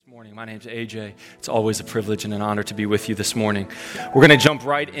morning. My name's AJ. It's always a privilege and an honor to be with you this morning. We're going to jump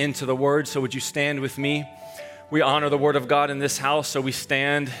right into the Word, so would you stand with me? We honor the Word of God in this house, so we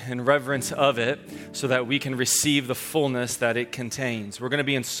stand in reverence of it so that we can receive the fullness that it contains. We're going to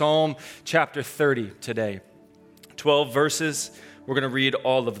be in Psalm chapter 30 today. 12 verses. We're going to read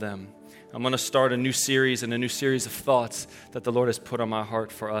all of them. I'm going to start a new series of thoughts that the Lord has put on my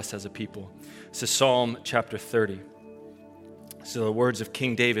heart for us as a people. This is Psalm chapter 30. These are the words of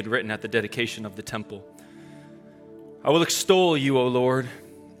King David written at the dedication of the temple. I will extol you, O Lord,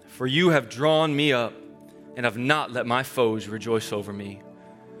 for you have drawn me up and have not let my foes rejoice over me.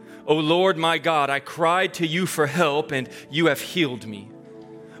 O Lord, my God, I cried to you for help, and you have healed me.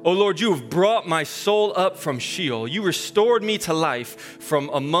 O Lord, you have brought my soul up from Sheol. You restored me to life from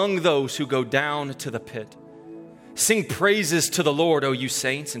among those who go down to the pit. Sing praises to the Lord, O you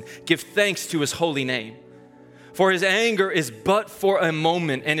saints, and give thanks to his holy name. For his anger is but for a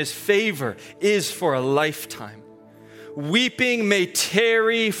moment, and his favor is for a lifetime. Weeping may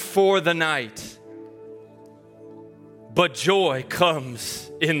tarry for the night, but joy comes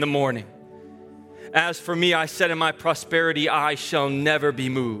in the morning. As for me, I said in my prosperity, I shall never be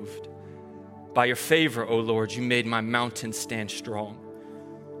moved. By your favor, O Lord, you made my mountain stand strong.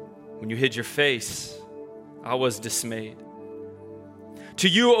 When you hid your face, I was dismayed. To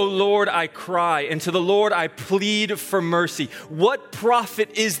you, O Lord, I cry, and to the Lord I plead for mercy. What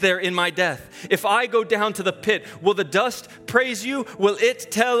profit is there in my death? If I go down to the pit, will the dust praise you? Will it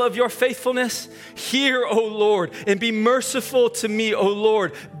tell of your faithfulness? Hear, O Lord, and be merciful to me, O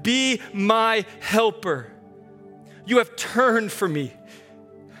Lord. Be my helper. You have turned for me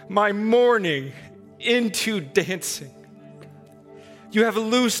my mourning into dancing. You have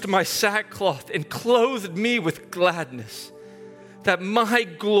loosed my sackcloth and clothed me with gladness, that my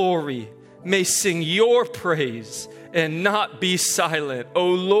glory may sing your praise and not be silent. O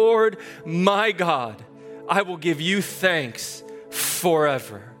Lord, my God, I will give you thanks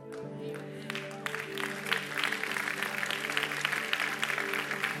forever.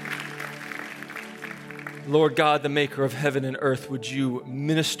 Lord God, the maker of heaven and earth, would you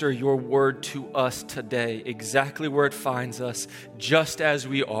minister your word to us today, exactly where it finds us, just as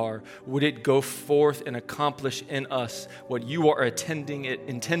we are. Would it go forth and accomplish in us what you are intending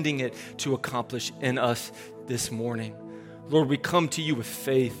it to accomplish in us this morning. Lord, we come to you with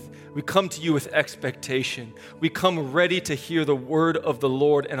faith. We come to you with expectation. We come ready to hear the word of the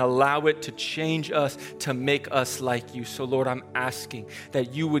Lord and allow it to change us, to make us like you. So, Lord, I'm asking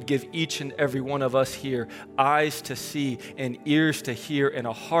that you would give each and every one of us here eyes to see and ears to hear and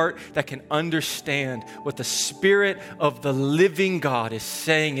a heart that can understand what the Spirit of the living God is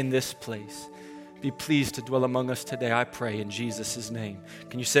saying in this place. Be pleased to dwell among us today, I pray, in Jesus' name.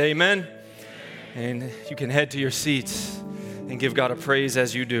 Can you say amen? And you can head to your seats and give God a praise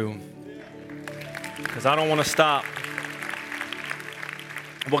as you do. Because I don't want to stop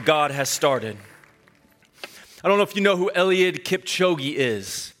what God has started. I don't know if you know who Eliud Kipchoge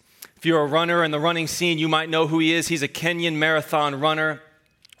is. If you're a runner in the running scene, you might know who he is. He's a Kenyan marathon runner,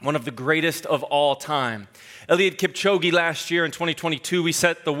 one of the greatest of all time. Eliud Kipchoge last year in 2022, he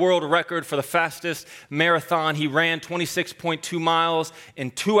set the world record for the fastest marathon. He ran 26.2 miles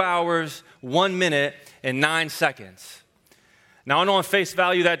in 2 hours, 1 minute, and 9 seconds. Now, I know on face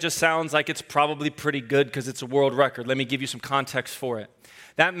value that just sounds like it's probably pretty good because it's a world record. Let me give you some context for it.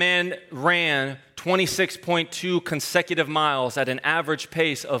 That man ran 26.2 consecutive miles at an average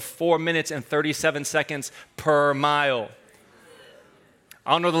pace of 4 minutes and 37 seconds per mile.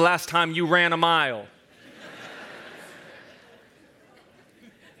 I don't know the last time you ran a mile.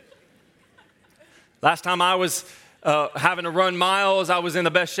 Last time I was having to run miles, I was in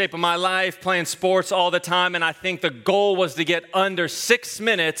the best shape of my life, playing sports all the time, and I think the goal was to get under 6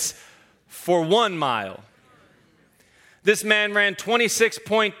 minutes for 1 mile. This man ran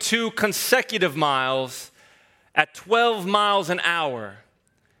 26.2 consecutive miles at 12 miles an hour,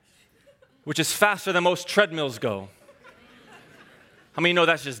 which is faster than most treadmills go. How many know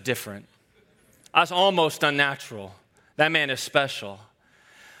that's just different? That's almost unnatural. That man is special.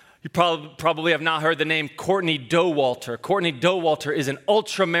 You probably have not heard the name Courtney Dauwalter. Courtney Dauwalter is an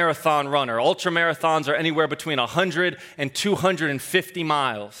ultra-marathon runner. Ultra-marathons are anywhere between 100 and 250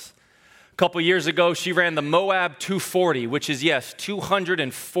 miles. A couple years ago, she ran the Moab 240, which is,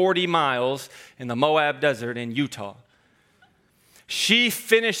 240 miles in the Moab Desert in Utah. She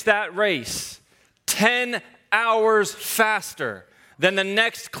finished that race 10 hours faster than the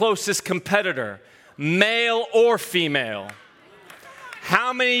next closest competitor, male or female.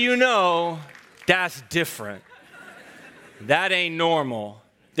 How many of you know that's different? That ain't normal.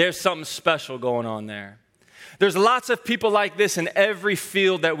 There's something special going on there. There's lots of people like this in every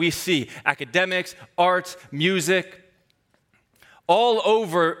field that we see. Academics, arts, music. All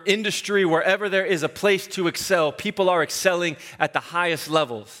over industry, wherever there is a place to excel, people are excelling at the highest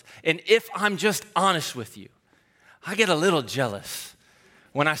levels. And if I'm just honest with you, I get a little jealous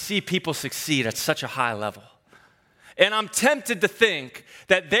when I see people succeed at such a high level. And I'm tempted to think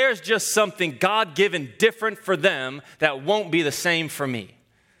that there's just something God-given different for them that won't be the same for me.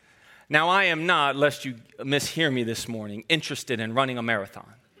 Now, I am not, lest you mishear me this morning, interested in running a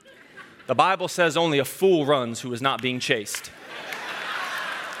marathon. The Bible says only a fool runs who is not being chased.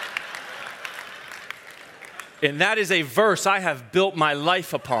 And that is a verse I have built my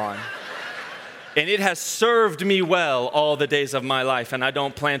life upon. And it has served me well all the days of my life, and I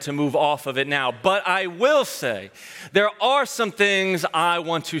don't plan to move off of it now. But I will say, there are some things I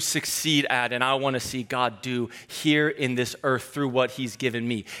want to succeed at, and I want to see God do here in this earth through what He's given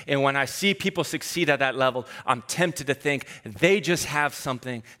me. And when I see people succeed at that level, I'm tempted to think they just have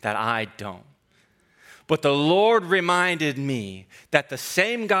something that I don't. But the Lord reminded me that the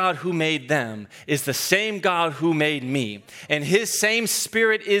same God who made them is the same God who made me. And His same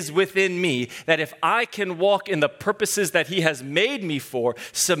Spirit is within me, that if I can walk in the purposes that He has made me for,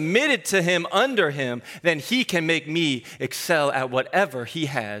 submitted to Him, under Him, then He can make me excel at whatever He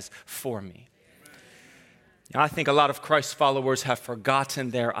has for me. Now, I think a lot of Christ followers have forgotten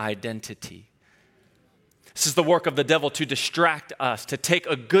their identity. This is the work of the devil to distract us, to take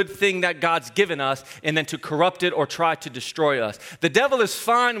a good thing that God's given us and then to corrupt it or try to destroy us. The devil is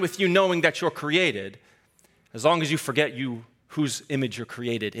fine with you knowing that you're created as long as you forget whose image you're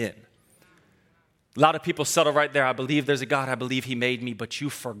created in. A lot of people settle right there. I believe there's a God. I believe He made me, but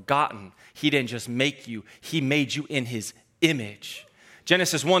you've forgotten He didn't just make you. He made you in His image.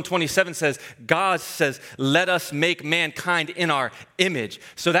 Genesis 1:27 says, God says, let us make mankind in our image.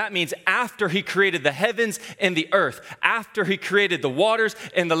 So that means after He created the heavens and the earth, after He created the waters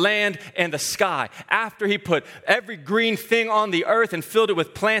and the land and the sky, after He put every green thing on the earth and filled it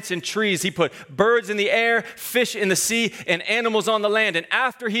with plants and trees, He put birds in the air, fish in the sea, and animals on the land. And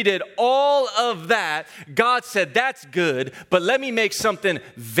after He did all of that, God said, that's good, but let me make something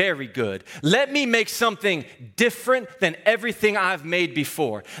very good. Let me make something different than everything I've made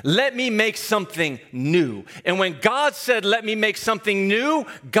before. Let me make something new. And when God said, let me make something new,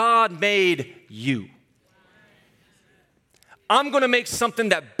 God made you. I'm going to make something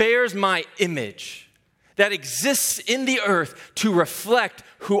that bears my image, that exists in the earth to reflect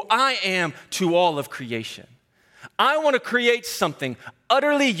who I am to all of creation. I want to create something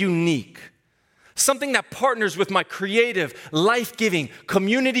utterly unique. Something that partners with my creative, life-giving,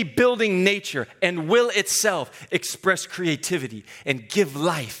 community-building nature and will itself express creativity and give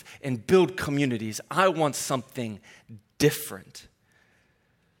life and build communities. I want something different.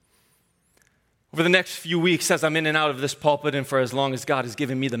 Over the next few weeks, as I'm in and out of this pulpit and for as long as God has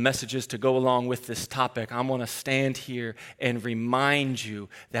given me the messages to go along with this topic, I want to stand here and remind you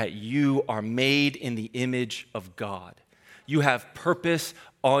that you are made in the image of God. You have purpose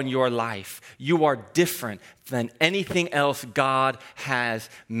on your life. You are different than anything else God has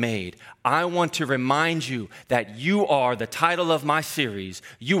made. I want to remind you that you are, the title of my series,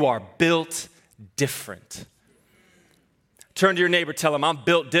 you are built different. Turn to your neighbor, tell him, I'm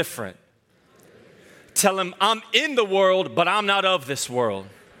built different. Tell him, I'm in the world, but I'm not of this world.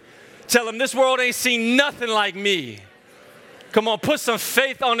 Tell him, this world ain't seen nothing like me. Come on, put some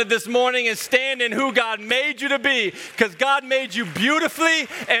faith on it this morning and stand in who God made you to be, because God made you beautifully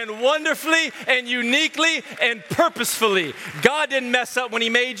and wonderfully and uniquely and purposefully. God didn't mess up when He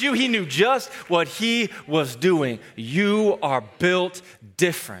made you. He knew just what He was doing. You are built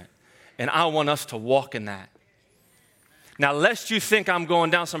different, and I want us to walk in that. Now, lest you think I'm going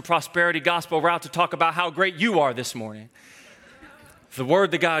down some prosperity gospel route to talk about how great you are this morning, the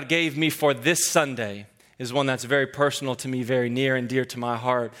word that God gave me for this Sunday is one that's very personal to me, very near and dear to my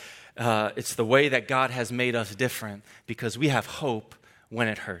heart. It's the way that God has made us different because we have hope when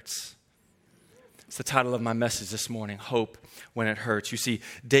it hurts. It's the title of my message this morning, Hope When It Hurts. You see,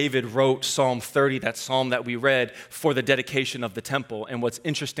 David wrote Psalm 30, that psalm that we read, for the dedication of the temple. And what's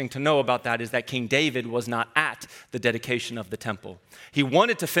interesting to know about that is that King David was not at the dedication of the temple. He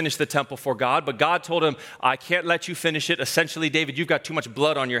wanted to finish the temple for God, but God told him, I can't let you finish it. Essentially, David, you've got too much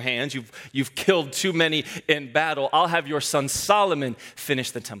blood on your hands. You've killed too many in battle. I'll have your son Solomon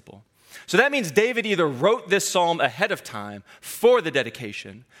finish the temple. So that means David either wrote this psalm ahead of time for the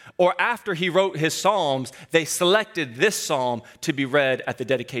dedication, or after he wrote his psalms, they selected this psalm to be read at the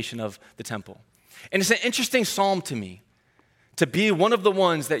dedication of the temple. And it's an interesting psalm to me, to be one of the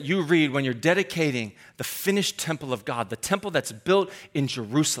ones that you read when you're dedicating the finished temple of God, the temple that's built in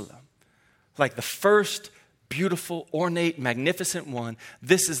Jerusalem, like the first beautiful, ornate, magnificent one.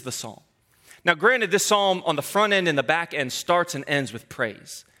 This is the psalm. Now, granted, this psalm on the front end and the back end starts and ends with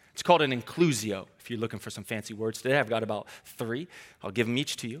praise. It's called an inclusio. If you're looking for some fancy words today, I've got about 3. I'll give them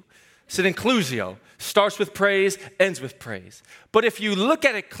each to you. It's an inclusio. Starts with praise, ends with praise. But if you look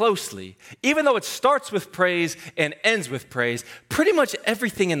at it closely, even though it starts with praise and ends with praise, pretty much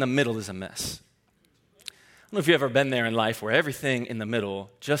everything in the middle is a mess. I don't know if you've ever been there in life where everything in the middle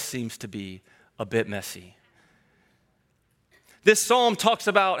just seems to be a bit messy. This psalm talks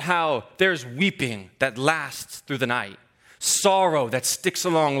about how there's weeping that lasts through the night, sorrow that sticks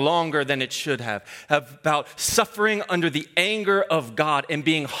along longer than it should have, about suffering under the anger of God and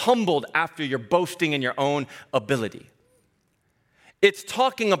being humbled after you're boasting in your own ability. It's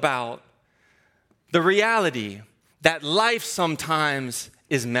talking about the reality that life sometimes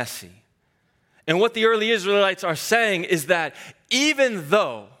is messy. And what the early Israelites are saying is that even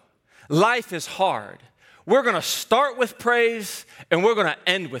though life is hard, we're going to start with praise and we're going to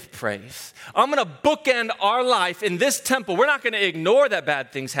end with praise. I'm going to bookend our life in this temple. We're not going to ignore that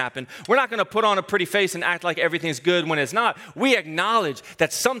bad things happen. We're not going to put on a pretty face and act like everything's good when it's not. We acknowledge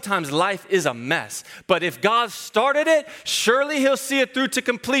that sometimes life is a mess. But if God started it, surely he'll see it through to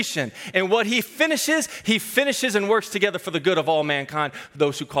completion. And what he finishes and works together for the good of all mankind,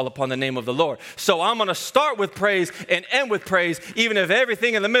 those who call upon the name of the Lord. So I'm going to start with praise and end with praise, even if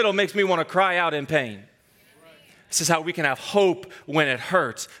everything in the middle makes me want to cry out in pain. This is how we can have hope when it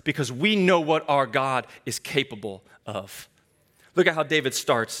hurts, because we know what our God is capable of. Look at how David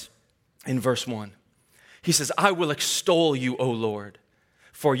starts in verse 1. He says, I will extol you, O Lord,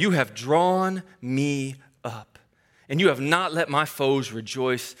 for you have drawn me up, and you have not let my foes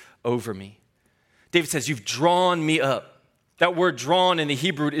rejoice over me. David says, you've drawn me up. That word drawn in the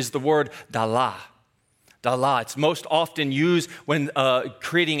Hebrew is the word dalah. Dalah. It's most often used when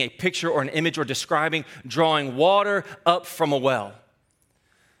creating a picture or an image or describing drawing water up from a well.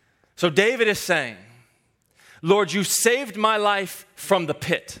 So David is saying, Lord, you saved my life from the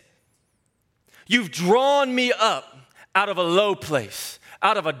pit. You've drawn me up out of a low place,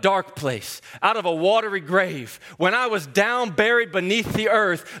 out of a dark place, out of a watery grave. When I was down, buried beneath the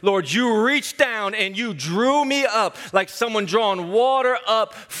earth, Lord, you reached down and you drew me up like someone drawing water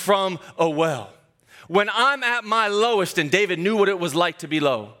up from a well. When I'm at my lowest, and David knew what it was like to be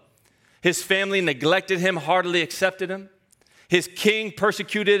low. His family neglected him, hardly accepted him. His king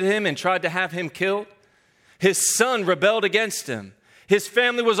persecuted him and tried to have him killed. His son rebelled against him. His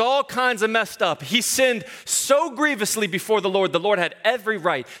family was all kinds of messed up. He sinned so grievously before the Lord had every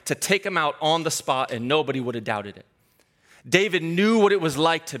right to take him out on the spot, and nobody would have doubted it. David knew what it was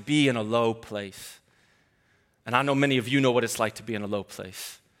like to be in a low place. And I know many of you know what it's like to be in a low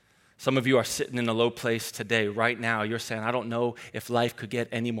place. Some of you are sitting in a low place today, right now. You're saying, I don't know if life could get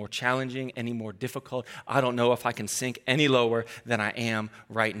any more challenging, any more difficult. I don't know if I can sink any lower than I am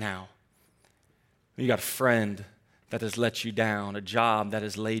right now. You got a friend that has let you down, a job that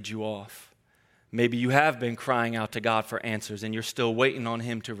has laid you off. Maybe you have been crying out to God for answers and you're still waiting on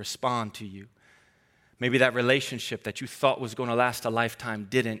him to respond to you. Maybe that relationship that you thought was going to last a lifetime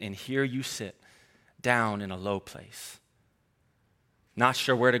didn't, and here you sit down in a low place. Not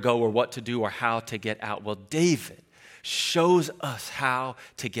sure where to go or what to do or how to get out. Well, David shows us how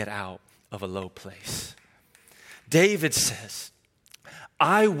to get out of a low place. David says,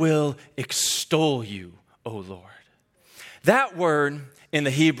 I will extol you, O Lord. That word in the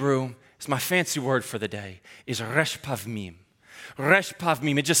Hebrew is my fancy word for the day, is reshpavmim.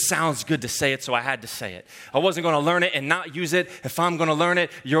 Reshpavmim. It just sounds good to say it, so I had to say it. I wasn't going to learn it and not use it. If I'm going to learn it,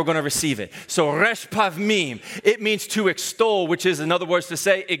 you're going to receive it. So reshpavmim, it means to extol, which is, in other words, to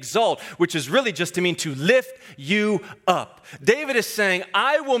say exalt, which is really just to mean to lift you up. David is saying,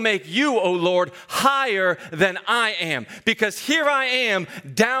 I will make you, O Lord, higher than I am, because here I am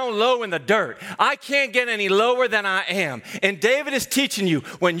down low in the dirt. I can't get any lower than I am. And David is teaching you,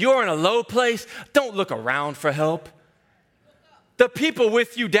 when you're in a low place, don't look around for help. The people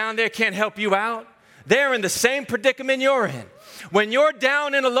with you down there can't help you out. They're in the same predicament you're in. When you're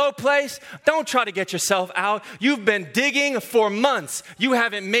down in a low place, don't try to get yourself out. You've been digging for months. You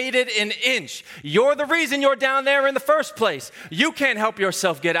haven't made it an inch. You're the reason you're down there in the first place. You can't help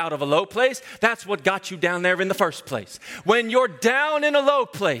yourself get out of a low place. That's what got you down there in the first place. When you're down in a low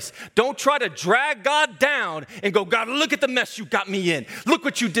place, don't try to drag God down and go, God, look at the mess you got me in. Look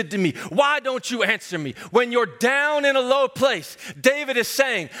what you did to me. Why don't you answer me? When you're down in a low place, David is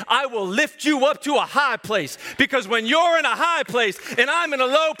saying, I will lift you up to a high place, because when you're in a high place and I'm in a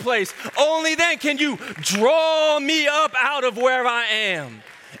low place, only then can you draw me up out of where I am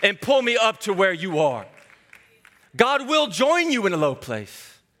and pull me up to where you are. God will join you in a low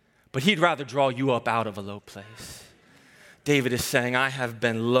place, But he'd rather draw you up out of a low place. David is saying, I have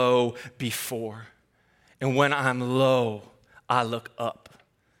been low before. And when I'm low, I look up.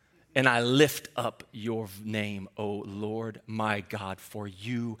 And I lift up your name, O Lord my God, for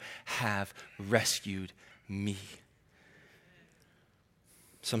you have rescued me.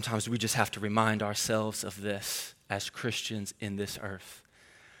 Sometimes we just have to remind ourselves of this as Christians in this earth.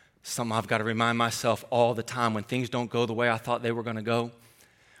 Something I've got to remind myself all the time when things don't go the way I thought they were going to go,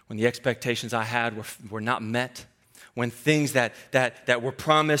 when the expectations I had were not met, when things that were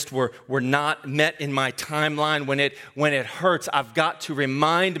promised were not met in my timeline, when it hurts, I've got to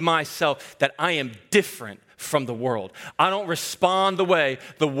remind myself that I am different from the world. I don't respond the way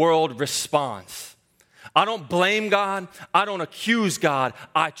the world responds. I don't blame God. I don't accuse God.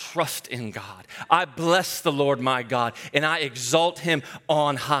 I trust in God. I bless the Lord my God, and I exalt him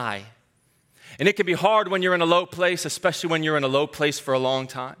on high. And it can be hard when you're in a low place, especially when you're in a low place for a long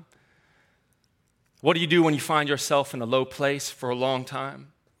time. What do you do when you find yourself in a low place for a long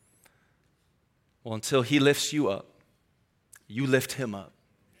time? Well, until he lifts you up, you lift him up,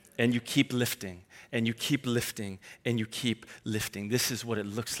 and you keep lifting, and you keep lifting, and you keep lifting. This is what it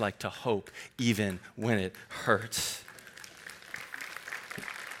looks like to hope, even when it hurts.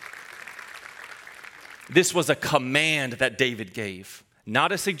 This was a command that David gave,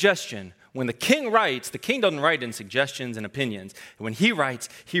 not a suggestion. When the king writes, the king doesn't write in suggestions and opinions. When he writes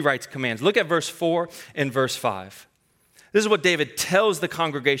commands. Look at verse 4 and verse 5. This is what David tells the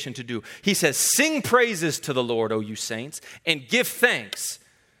congregation to do. He says, sing praises to the Lord, O you saints, and give thanks.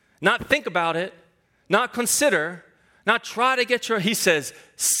 Not think about it, not consider, not try to get he says,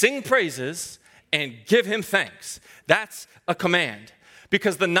 sing praises and give him thanks. That's a command.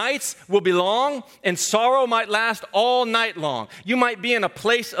 Because the nights will be long and sorrow might last all night long. You might be in a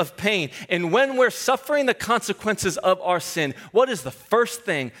place of pain. And when we're suffering the consequences of our sin, what is the first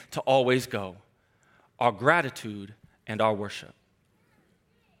thing to always go? Our gratitude and our worship.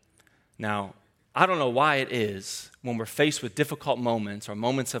 Now, I don't know why it is when we're faced with difficult moments or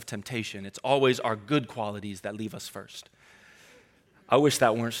moments of temptation, it's always our good qualities that leave us first. I wish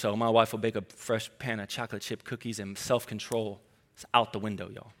that weren't so. My wife will bake a fresh pan of chocolate chip cookies and self-control. It's out the window,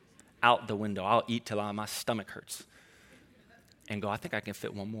 y'all. Out the window. I'll eat till my stomach hurts. And go, I think I can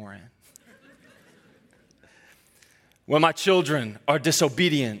fit one more in. When my children are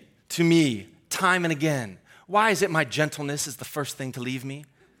disobedient to me time and again, why is it my gentleness is the first thing to leave me?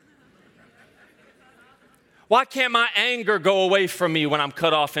 Why can't my anger go away from me when I'm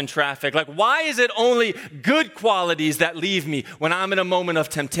cut off in traffic? Like, why is it only good qualities that leave me when I'm in a moment of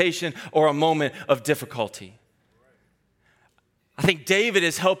temptation or a moment of difficulty? I think David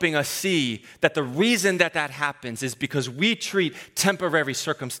is helping us see that the reason that happens is because we treat temporary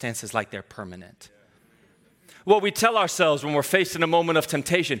circumstances like they're permanent. What we tell ourselves when we're faced in a moment of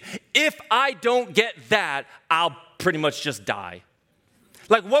temptation, if I don't get that, I'll pretty much just die.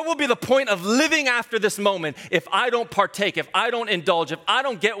 Like, what will be the point of living after this moment if I don't partake, if I don't indulge, if I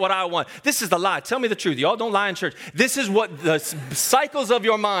don't get what I want? This is the lie. Tell me the truth. Y'all don't lie in church. This is what the cycles of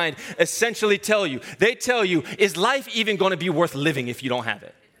your mind essentially tell you. They tell you, is life even going to be worth living if you don't have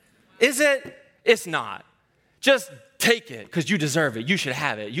it? Is it? It's not. Just take it because you deserve it. You should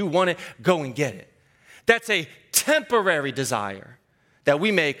have it. You want it, go and get it. That's a temporary desire that we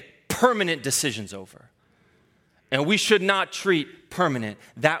make permanent decisions over. And we should not treat permanent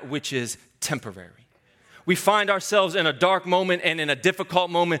that which is temporary. We find ourselves in a dark moment and in a difficult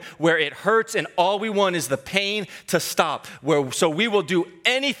moment where it hurts and all we want is the pain to stop. So we will do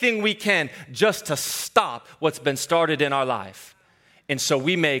anything we can just to stop what's been started in our life. And so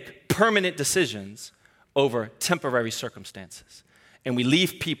we make permanent decisions over temporary circumstances. And we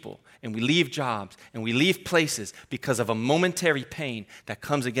leave people and we leave jobs and we leave places because of a momentary pain that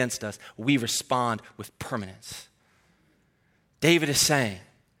comes against us. We respond with permanence. David is saying,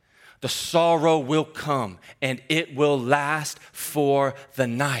 the sorrow will come and it will last for the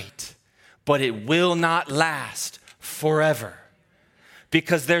night, but it will not last forever.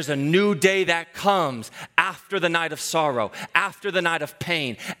 Because there's a new day that comes after the night of sorrow, after the night of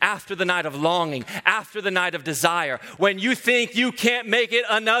pain, after the night of longing, after the night of desire. When you think you can't make it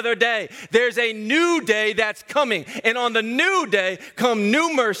another day, there's a new day that's coming. And on the new day come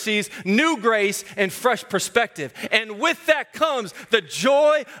new mercies, new grace, and fresh perspective. And with that comes the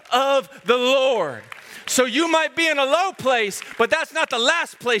joy of the Lord. So you might be in a low place, but that's not the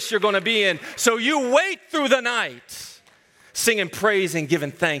last place you're going to be in. So you wait through the night, singing praise and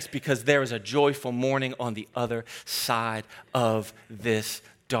giving thanks because there is a joyful morning on the other side of this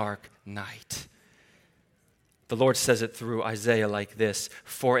dark night. The Lord says it through Isaiah like this,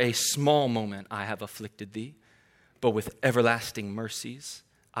 for a small moment I have afflicted thee, but with everlasting mercies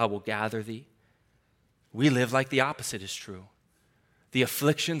I will gather thee. We live like the opposite is true. The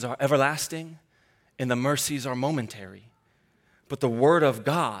afflictions are everlasting and the mercies are momentary. But the word of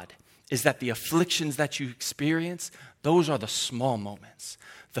God is that the afflictions that you experience, those are the small moments.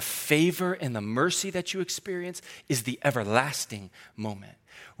 The favor and the mercy that you experience is the everlasting moment.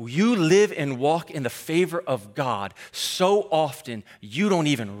 You live and walk in the favor of God so often you don't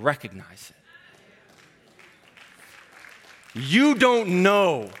even recognize it. You don't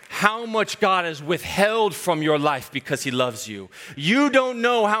know how much God has withheld from your life because he loves you. You don't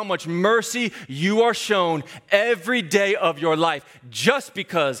know how much mercy you are shown every day of your life just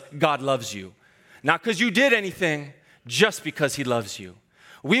because God loves you. Not because you did anything, just because he loves you.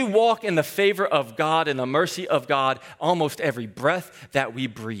 We walk in the favor of God and the mercy of God almost every breath that we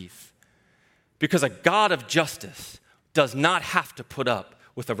breathe. Because a God of justice does not have to put up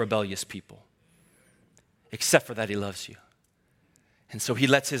with a rebellious people, except for that he loves you. And so he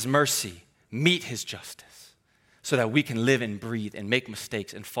lets his mercy meet his justice so that we can live and breathe and make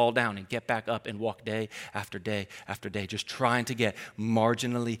mistakes and fall down and get back up and walk day after day after day, just trying to get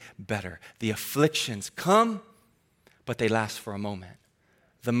marginally better. The afflictions come, but they last for a moment.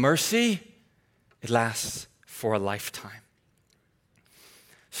 The mercy, it lasts for a lifetime.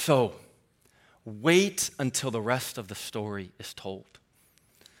 So, wait until the rest of the story is told.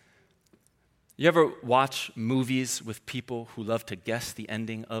 You ever watch movies with people who love to guess the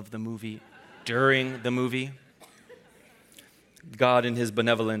ending of the movie during the movie? God in his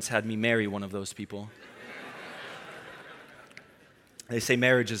benevolence had me marry one of those people. They say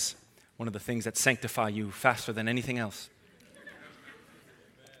marriage is one of the things that sanctify you faster than anything else.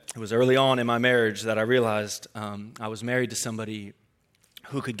 It was early on in my marriage that I realized I was married to somebody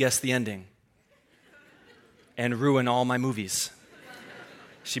who could guess the ending and ruin all my movies.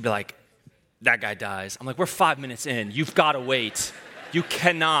 She'd be like, that guy dies. I'm like, we're 5 minutes in. You've got to wait. You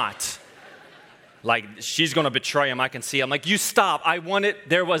cannot. Like, she's going to betray him. I can see. I'm like, you stop. I want it.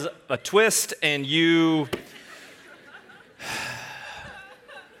 There was a twist and you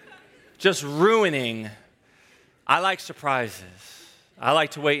just ruining. I like surprises. I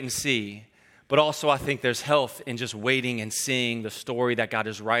like to wait and see. But also I think there's health in just waiting and seeing the story that God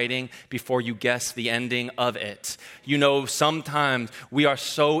is writing before you guess the ending of it. You know, sometimes we are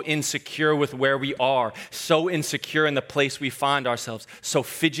so insecure with where we are, so insecure in the place we find ourselves, so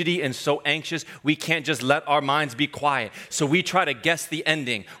fidgety and so anxious, we can't just let our minds be quiet. So we try to guess the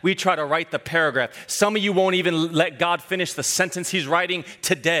ending. We try to write the paragraph. Some of you won't even let God finish the sentence he's writing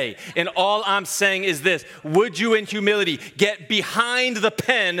today. And all I'm saying is this: would you in humility get behind the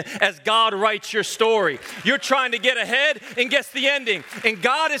pen as God writes your story? You're trying to get ahead and guess the ending. And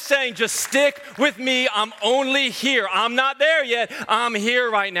God is saying, just stick with me. I'm only here. I'm not there yet. I'm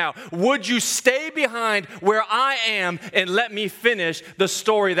here right now. Would you stay behind where I am and let me finish the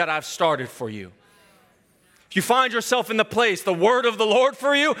story that I've started for you? If you find yourself in the place, the word of the Lord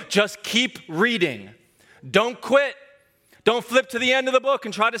for you, just keep reading. Don't quit. Don't flip to the end of the book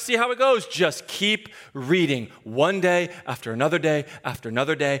and try to see how it goes. Just keep reading. One day after another day after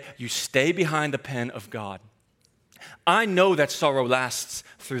another day, you stay behind the pen of God. I know that sorrow lasts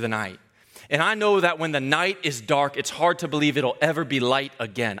through the night. And I know that when the night is dark, it's hard to believe it'll ever be light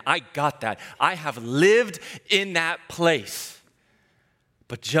again. I got that. I have lived in that place.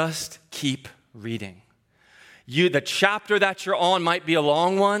 But just keep reading. The chapter that you're on might be a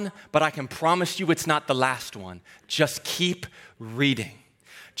long one, but I can promise you it's not the last one. Just keep reading.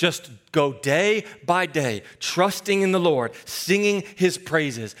 Just go day by day, trusting in the Lord, singing his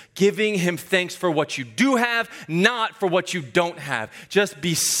praises, giving him thanks for what you do have, not for what you don't have. Just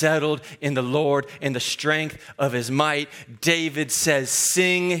be settled in the Lord in the strength of his might. David says,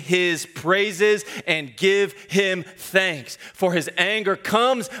 sing his praises and give him thanks. For his anger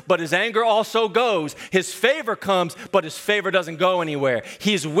comes, but his anger also goes. His favor comes, but his favor doesn't go anywhere.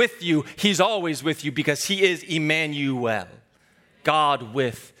 He's with you. He's always with you because he is Emmanuel. God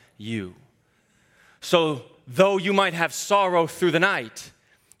with you. So though you might have sorrow through the night,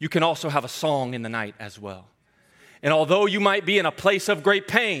 you can also have a song in the night as well. And although you might be in a place of great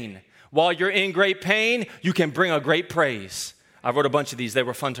pain, while you're in great pain, you can bring a great praise. I wrote a bunch of these. They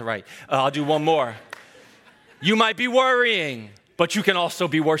were fun to write. I'll do one more. You might be worrying, but you can also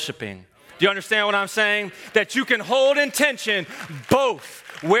be worshiping. Do you understand what I'm saying? That you can hold in tension both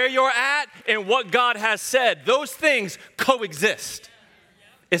where you're at and what God has said. Those things coexist.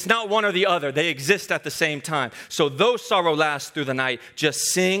 It's not one or the other. They exist at the same time. So though sorrow lasts through the night, just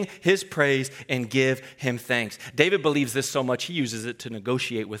sing his praise and give him thanks. David believes this so much, he uses it to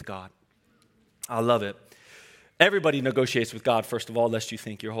negotiate with God. I love it. Everybody negotiates with God, first of all, lest you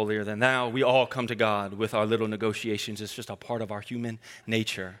think you're holier than thou. We all come to God with our little negotiations. It's just a part of our human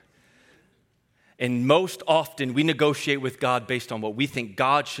nature. And most often, we negotiate with God based on what we think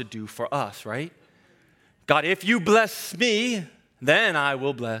God should do for us, right? God, if you bless me, then I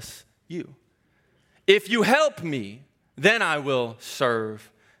will bless you. If you help me, then I will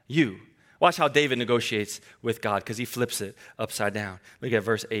serve you. Watch how David negotiates with God, because he flips it upside down. Look at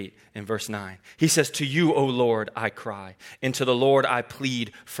verse 8 and verse 9. He says, to you, O Lord, I cry, and to the Lord I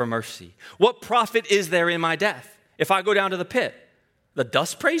plead for mercy. What profit is there in my death? If I go down to the pit, the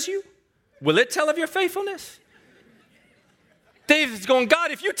dust praise you? Will it tell of your faithfulness? David's going, God,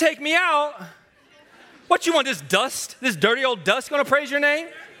 if you take me out, what you want, this dust, this dirty old dust going to praise your name?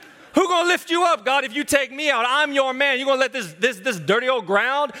 Who's going to lift you up, God, if you take me out? I'm your man. You're going to let this dirty old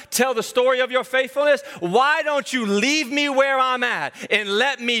ground tell the story of your faithfulness? Why don't you leave me where I'm at and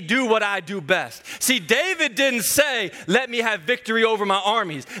let me do what I do best? See, David didn't say, let me have victory over my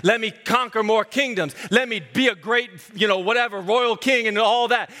armies. Let me conquer more kingdoms. Let me be a great, royal king and all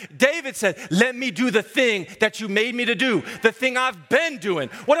that. David said, let me do the thing that you made me to do, the thing I've been doing.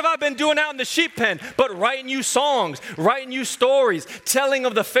 What have I been doing out in the sheep pen? But writing you songs, writing you stories, telling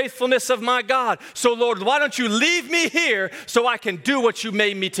of the faithfulness of my God. So Lord, why don't you leave me here so I can do what you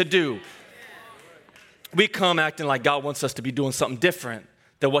made me to do? We come acting like God wants us to be doing something different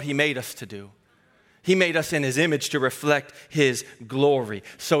than what he made us to do. He made us in his image to reflect his glory.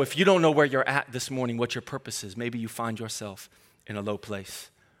 So if you don't know where you're at this morning, what your purpose is, maybe you find yourself in a low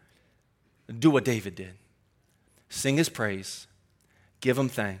place. Do what David did. Sing his praise, give him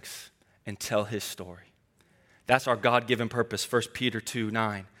thanks, and tell his story. That's our God-given purpose. 1 Peter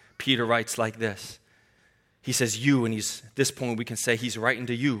 2:9. Peter writes like this. He says, you, and at this point we can say he's writing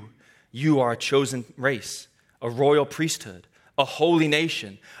to you. You are a chosen race, a royal priesthood, a holy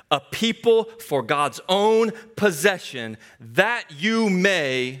nation, a people for God's own possession, that you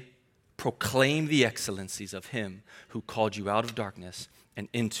may proclaim the excellencies of him who called you out of darkness and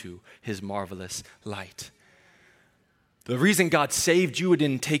into his marvelous light. The reason God saved you and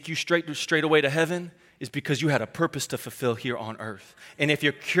didn't take you straight away to heaven is because you had a purpose to fulfill here on earth. And if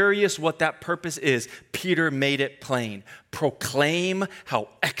you're curious what that purpose is, Peter made it plain. Proclaim how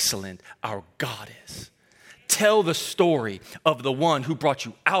excellent our God is. Tell the story of the one who brought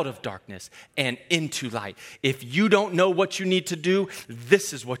you out of darkness and into light. If you don't know what you need to do,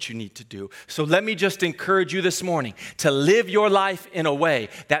 this is what you need to do. So let me just encourage you this morning to live your life in a way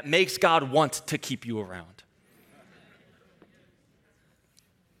that makes God want to keep you around.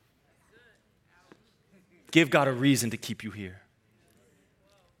 Give God a reason to keep you here.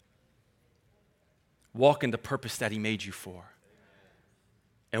 Walk in the purpose that he made you for.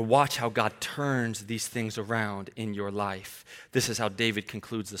 And watch how God turns these things around in your life. This is how David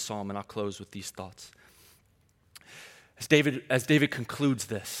concludes the psalm, and I'll close with these thoughts. As David concludes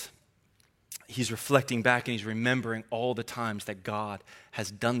this, he's reflecting back and he's remembering all the times that God has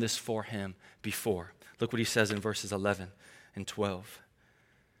done this for him before. Look what he says in verses 11 and 12.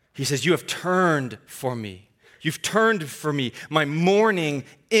 He says, you have turned for me. You've turned for me my mourning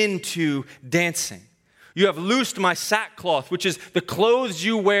into dancing. You have loosed my sackcloth, which is the clothes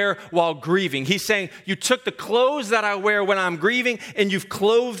you wear while grieving. He's saying, you took the clothes that I wear when I'm grieving, and you've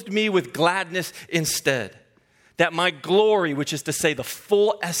clothed me with gladness instead. That my glory, which is to say the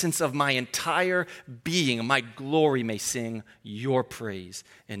full essence of my entire being, my glory may sing your praise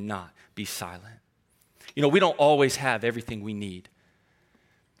and not be silent. We don't always have everything we need.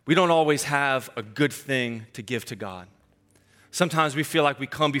 We don't always have a good thing to give to God. Sometimes we feel like we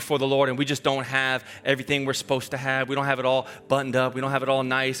come before the Lord and we just don't have everything we're supposed to have. We don't have it all buttoned up. We don't have it all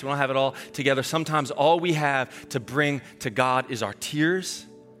nice. We don't have it all together. Sometimes all we have to bring to God is our tears.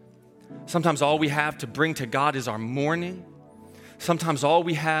 Sometimes all we have to bring to God is our mourning. Sometimes all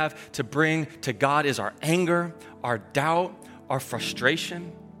we have to bring to God is our anger, our doubt, our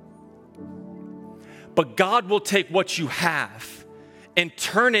frustration. But God will take what you have and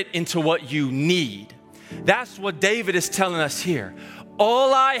turn it into what you need. That's what David is telling us here.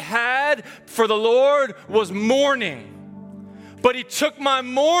 All I had for the Lord was mourning. But he took my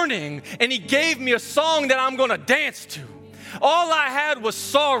mourning and he gave me a song that I'm going to dance to. All I had was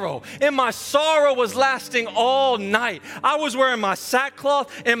sorrow, and my sorrow was lasting all night. I was wearing my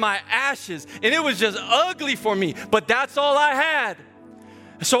sackcloth and my ashes, and it was just ugly for me. But that's all I had.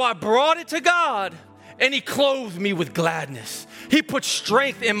 So I brought it to God, and he clothed me with gladness. He put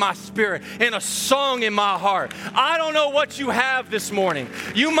strength in my spirit and a song in my heart. I don't know what you have this morning.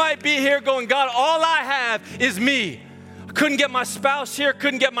 You might be here going, God, all I have is me. I couldn't get my spouse here,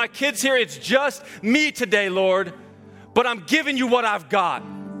 couldn't get my kids here. It's just me today, Lord. But I'm giving you what I've got.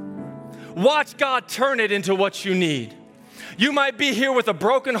 Watch God turn it into what you need. You might be here with a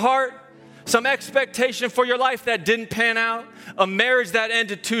broken heart, some expectation for your life that didn't pan out, a marriage that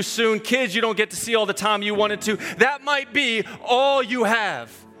ended too soon, kids you don't get to see all the time you wanted to. That might be all you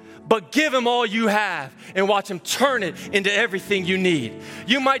have. But give him all you have and watch him turn it into everything you need.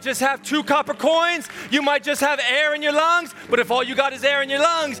 You might just have 2 copper coins. You might just have air in your lungs. But if all you got is air in your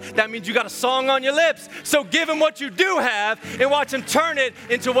lungs, that means you got a song on your lips. So give him what you do have and watch him turn it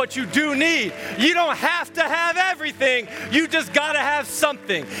into what you do need. You don't have to have everything. You just got to have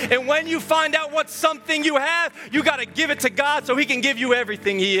something. And when you find out what something you have, you got to give it to God so he can give you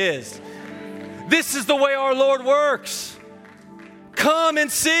everything he is. This is the way our Lord works. Come and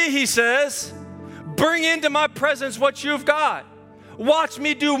see, he says. Bring into my presence what you've got. Watch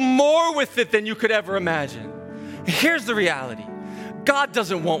me do more with it than you could ever imagine. Here's the reality. God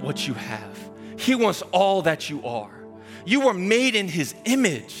doesn't want what you have. He wants all that you are. You were made in his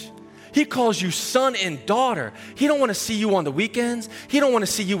image. He calls you son and daughter. He don't want to see you on the weekends. He don't want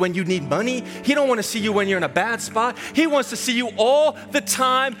to see you when you need money. He don't want to see you when you're in a bad spot. He wants to see you all the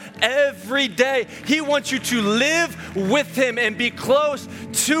time, every day. He wants you to live with him and be close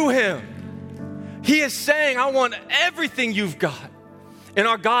to him. He is saying, I want everything you've got. And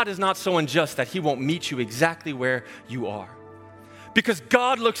our God is not so unjust that he won't meet you exactly where you are. Because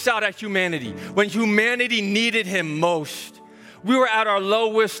God looks out at humanity when humanity needed him most. We were at our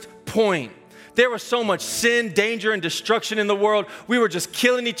lowest point. There was so much sin, danger, and destruction in the world. We were just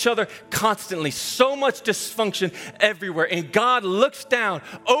killing each other constantly. So much dysfunction everywhere. And God looks down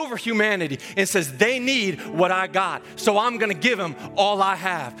over humanity and says, they need what I got. So I'm going to give them all I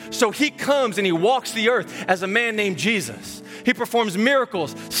have. So he comes and he walks the earth as a man named Jesus. He performs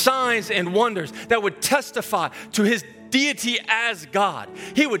miracles, signs, and wonders that would testify to his deity as God.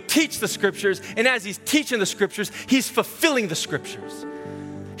 He would teach the scriptures, and as he's teaching the scriptures, he's fulfilling the scriptures.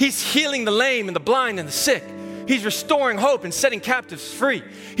 He's healing the lame and the blind and the sick. He's restoring hope and setting captives free.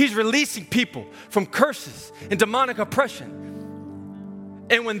 He's releasing people from curses and demonic oppression.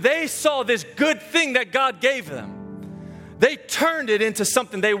 And when they saw this good thing that God gave them, they turned it into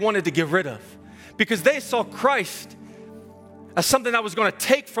something they wanted to get rid of because they saw Christ as something that was going to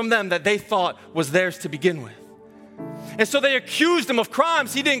take from them that they thought was theirs to begin with. And so they accused him of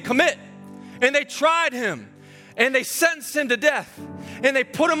crimes he didn't commit. And they tried him. And they sentenced him to death. And they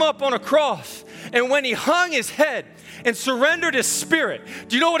put him up on a cross. And when he hung his head and surrendered his spirit,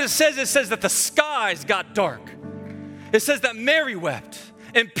 do you know what it says? It says that the skies got dark. It says that Mary wept.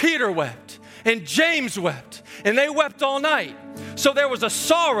 And Peter wept. And James wept. And they wept all night. So there was a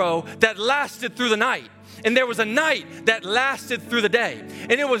sorrow that lasted through the night. And there was a night that lasted through the day.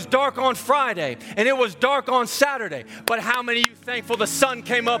 And it was dark on Friday. And it was dark on Saturday. But how many of you thankful the sun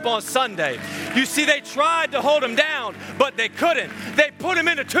came up on Sunday? You see, they tried to hold him down, but they couldn't. They put him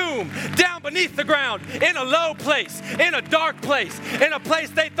in a tomb, down beneath the ground, in a low place, in a dark place, in a place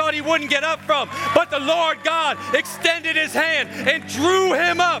they thought he wouldn't get up from. But the Lord God extended his hand and drew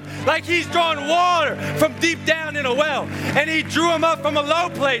him up like he's drawing water from deep down in a well. And he drew him up from a low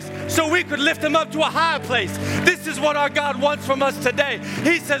place so we could lift him up to a high place. This is what our God wants from us today.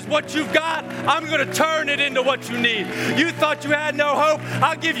 He says, what you've got, I'm going to turn it into what you need. You thought you had no hope?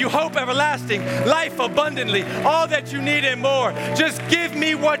 I'll give you hope everlasting, life abundantly, all that you need and more. Just give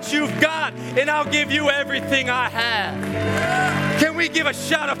me what you've got, and I'll give you everything I have. Can we give a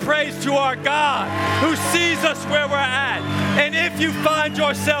shout of praise to our God who sees us where we're at? And if you find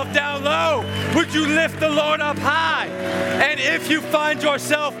yourself down low, would you lift the Lord up high? And if you find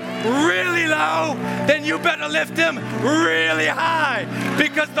yourself really low, then you better lift him really high,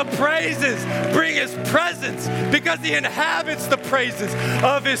 because the praises bring his presence, because he inhabits the praises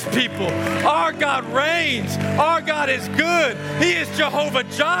of his people. Our God reigns. Our God is good. He is Jehovah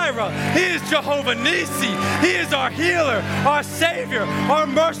Jireh. He is Jehovah Nisi. He is our healer, our Savior, our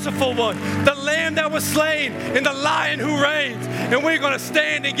merciful one, the Lamb that was slain and the Lion who reigns. And we're going to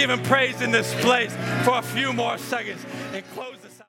stand and give him praise in this place for a few more seconds and close this.